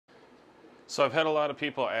So I've had a lot of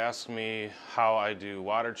people ask me how I do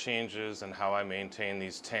water changes and how I maintain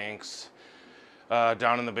these tanks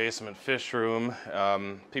down in the basement fish room.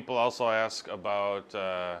 People also ask about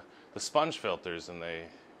the sponge filters, and they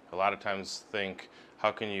a lot of times think,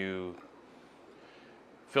 how can you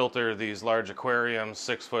filter these large aquariums,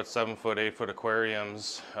 6-foot, 7-foot, 8-foot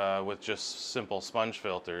aquariums with just simple sponge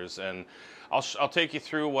filters? And I'll take you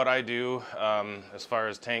through what I do as far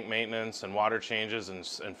as tank maintenance and water changes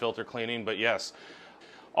and filter cleaning. But yes,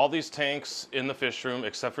 all these tanks in the fish room,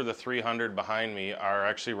 except for the 300 behind me, are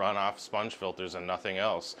actually run off sponge filters and nothing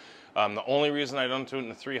else. The only reason I don't do it in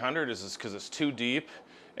the 300 is because it's too deep,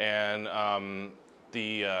 and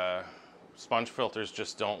the sponge filters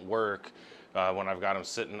just don't work. When I've got them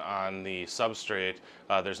sitting on the substrate,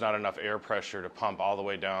 there's not enough air pressure to pump all the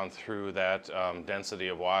way down through that density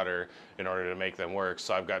of water in order to make them work.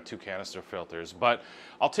 So I've got 2 canister filters. But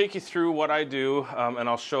I'll take you through what I do, and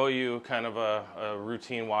I'll show you kind of a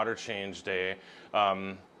routine water change day.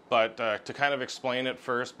 But to kind of explain it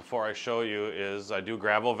first before I show you is I do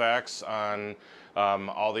gravel vacs on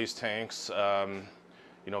all these tanks,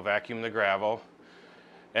 vacuum the gravel.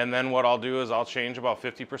 And then what I'll do is I'll change about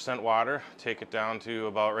 50% water, take it down to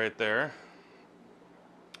about right there.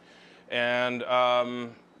 And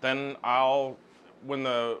then when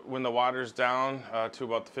the water's down to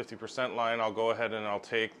about the 50% line, I'll go ahead and I'll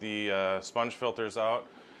take the sponge filters out,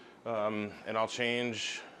 and I'll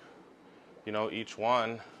change, each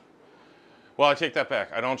one. Well, I take that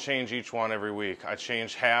back. I don't change each one every week. I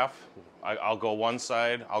change half. I'll go one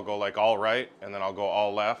side, I'll go like all right, and then I'll go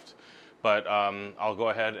all left. But I'll go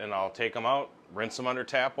ahead and I'll take them out, rinse them under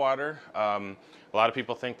tap water. A lot of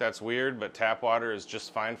people think that's weird, but tap water is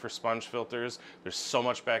just fine for sponge filters. There's so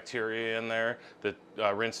much bacteria in there that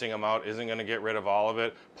rinsing them out isn't going to get rid of all of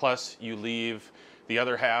it. Plus, you leave the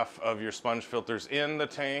other half of your sponge filters in the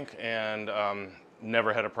tank and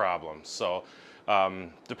never had a problem. So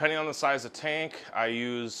depending on the size of tank, I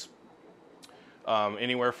use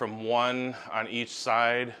anywhere from 1 on each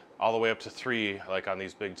side all the way up to 3, like on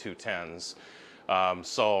these big 210s.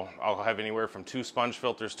 So I'll have anywhere from 2 sponge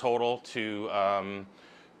filters total to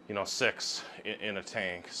 6 in a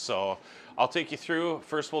tank. So I'll take you through.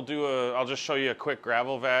 First I'll just show you a quick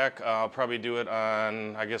gravel vac. I'll probably do it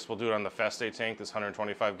on, I guess we'll do it on the Feste tank, this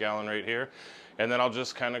 125 gallon right here. And then I'll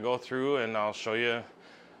just kind of go through and I'll show you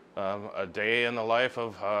a day in the life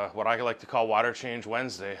of what I like to call Water Change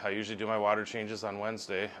Wednesday. I usually do my water changes on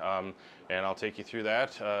Wednesday, and I'll take you through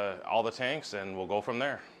that, all the tanks, and we'll go from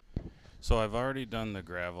there. So I've already done the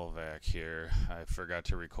gravel vac here. I forgot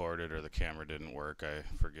to record it, or the camera didn't work. I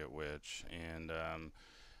forget which. And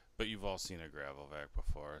but you've all seen a gravel vac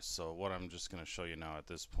before. So what I'm just going to show you now at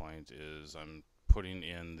this point is I'm putting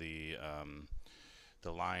in the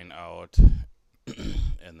line out.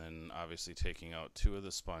 And then obviously taking out 2 of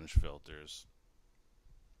the sponge filters,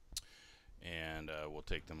 and we'll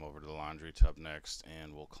take them over to the laundry tub next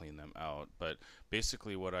and we'll clean them out. But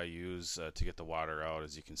basically what I use to get the water out,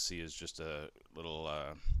 as you can see, is just a little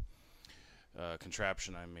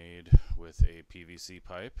contraption I made with a PVC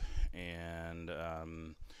pipe, and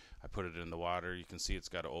I put it in the water. You can see it's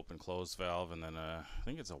got an open close valve, and then I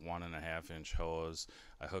think it's a 1.5 inch hose.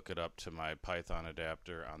 I hook it up to my Python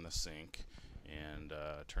adapter on the sink and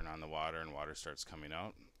turn on the water, and water starts coming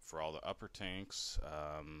out. For all the upper tanks,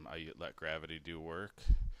 I let gravity do work.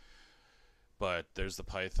 But there's the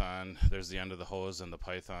Python, there's the end of the hose and the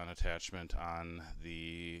Python attachment on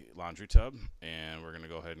the laundry tub, and we're going to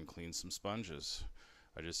go ahead and clean some sponges.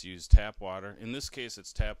 I just use tap water. In this case,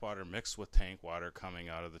 it's tap water mixed with tank water coming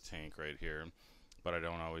out of the tank right here, but I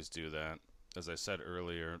don't always do that. As I said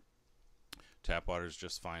earlier, tap water is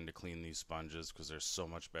just fine to clean these sponges because there's so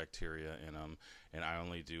much bacteria in them, and I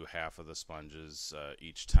only do half of the sponges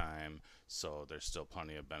each time, so there's still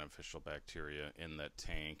plenty of beneficial bacteria in that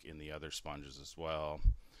tank, in the other sponges as well.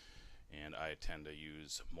 And I tend to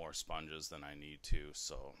use more sponges than I need to,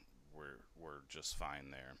 so we're just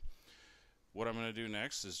fine there. What I'm going to do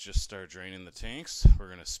next is just start draining the tanks. We're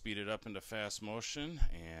going to speed it up into fast motion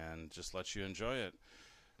and just let you enjoy it.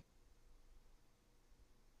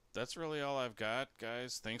 That's really all I've got,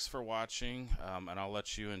 guys. Thanks for watching, and I'll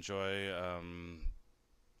let you enjoy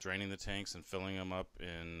draining the tanks and filling them up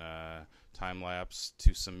in time lapse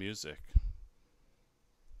to some music.